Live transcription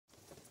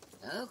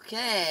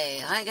Okay,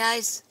 hi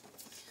guys.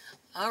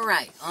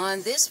 Alright,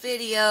 on this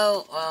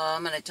video,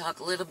 I'm going to talk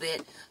a little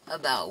bit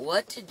about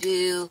what to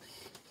do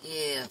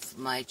if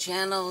my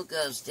channel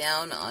goes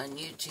down on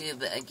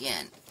YouTube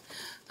again.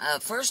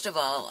 First of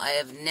all, I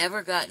have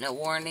never gotten a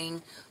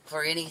warning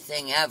for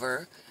anything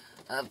ever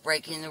of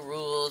breaking the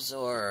rules,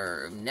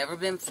 or never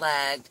been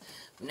flagged,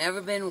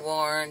 never been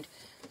warned.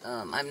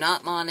 I'm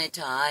not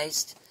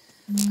monetized.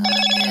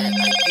 And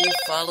I do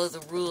follow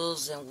the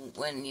rules, and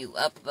when you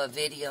up a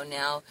video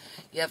now,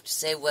 you have to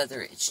say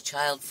whether it's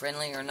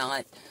child-friendly or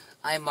not.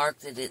 I mark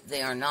that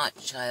they are not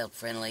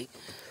child-friendly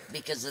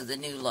because of the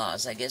new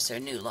laws. I guess there are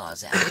new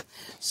laws out.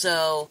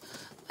 So,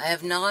 I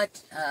have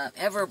not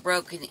ever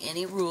broken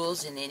any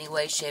rules in any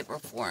way, shape, or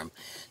form.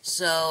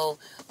 So,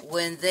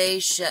 when they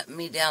shut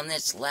me down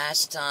this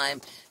last time,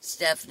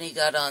 Stephanie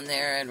got on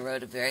there and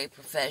wrote a very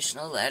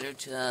professional letter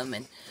to them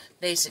and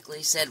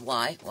basically said,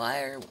 why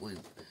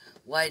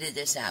did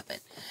this happen?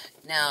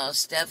 Now,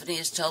 Stephanie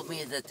has told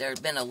me that there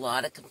have been a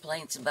lot of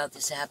complaints about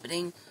this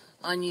happening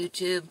on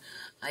YouTube.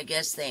 I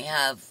guess they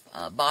have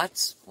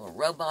bots or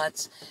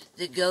robots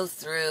that go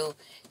through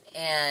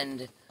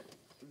and,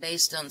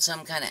 based on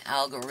some kind of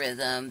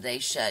algorithm, they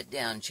shut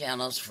down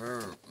channels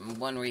for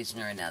one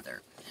reason or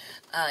another.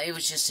 It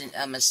was just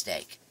a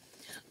mistake.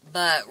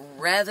 But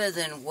rather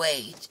than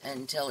wait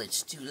until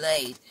it's too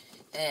late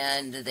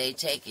and they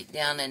take it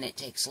down and it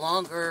takes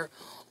longer,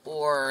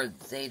 or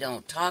they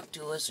don't talk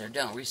to us or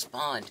don't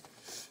respond,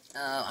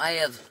 I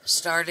have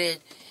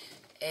started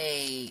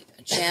a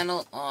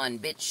channel on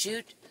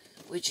BitChute,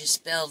 which is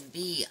spelled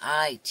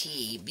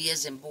B-I-T, B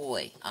as in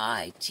boy,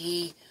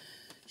 I-T,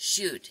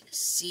 shoot,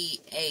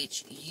 C-H-U-T-E.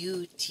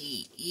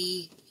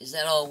 Is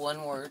that all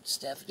one word,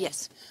 Stephanie?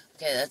 Yes.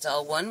 Okay, that's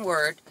all one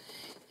word.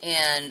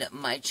 And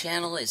my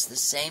channel is the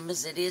same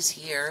as it is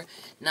here,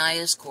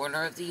 Naya's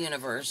Corner of the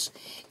Universe,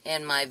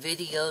 and my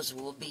videos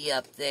will be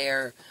up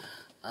there.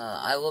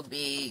 I will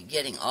be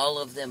getting all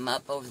of them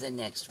up over the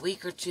next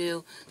week or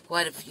two.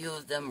 Quite a few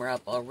of them are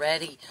up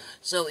already.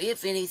 So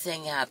if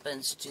anything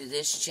happens to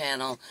this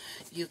channel,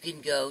 you can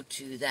go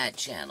to that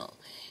channel.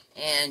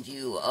 And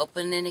you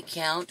open an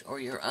account or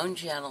your own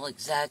channel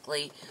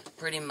exactly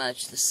pretty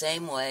much the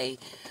same way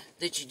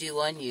that you do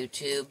on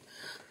YouTube.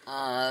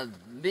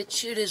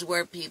 BitChute is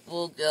where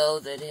people go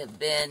that have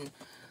been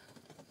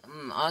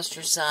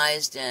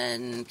ostracized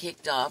and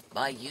kicked off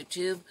by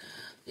YouTube.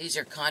 These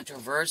are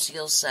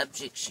controversial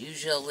subjects,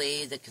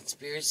 usually the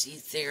conspiracy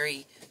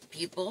theory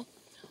people,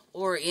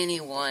 or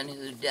anyone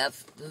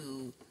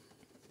who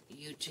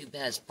YouTube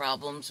has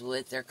problems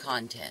with their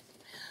content.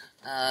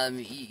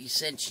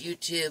 Since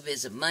YouTube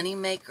is a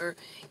moneymaker,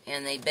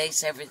 and they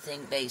base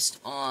everything based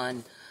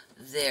on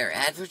their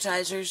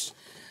advertisers,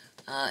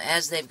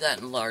 as they've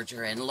gotten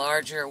larger and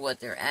larger,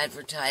 what their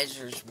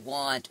advertisers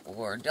want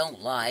or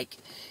don't like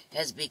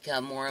has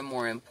become more and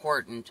more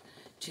important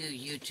to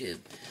YouTube.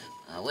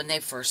 When they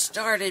first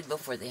started,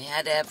 before they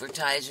had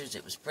advertisers,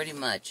 it was pretty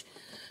much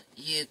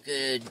you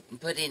could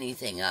put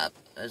anything up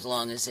as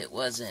long as it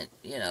wasn't,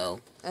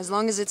 As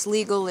long as it's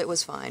legal, it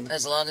was fine.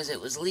 As long as it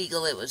was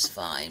legal, it was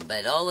fine.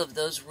 But all of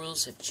those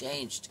rules have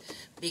changed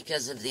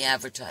because of the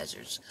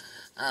advertisers.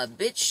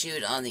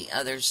 BitChute, on the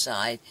other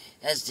side,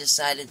 has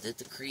decided that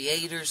the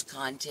creator's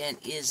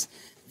content is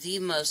the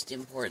most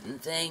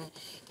important thing,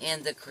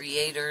 and the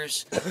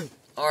creators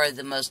are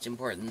the most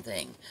important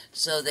thing.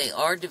 So they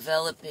are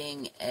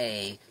developing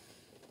a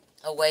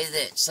way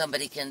that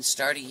somebody can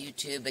start a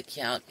YouTube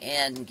account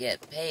and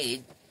get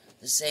paid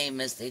the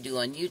same as they do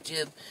on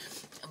YouTube,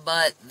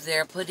 but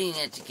they're putting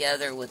it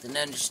together with an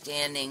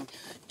understanding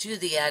to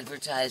the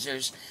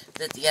advertisers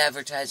that the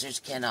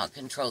advertisers cannot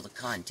control the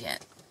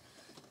content.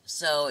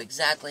 So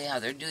exactly how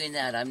they're doing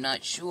that, I'm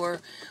not sure,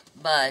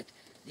 but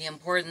the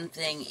important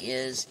thing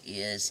is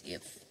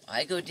if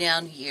I go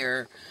down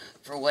here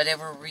for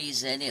whatever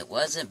reason, it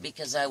wasn't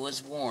because I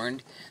was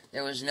warned.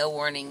 There was no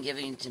warning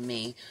given to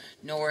me,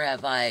 nor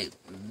have I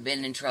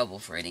been in trouble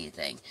for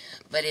anything.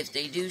 But if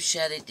they do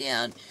shut it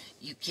down,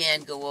 you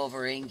can go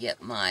over and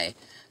get my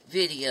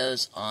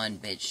videos on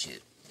BitChute.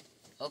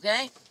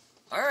 Okay?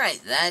 Alright,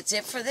 that's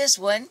it for this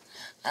one.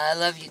 I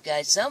love you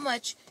guys so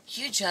much.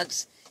 Huge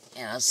hugs,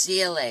 and I'll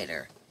see you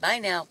later. Bye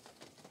now.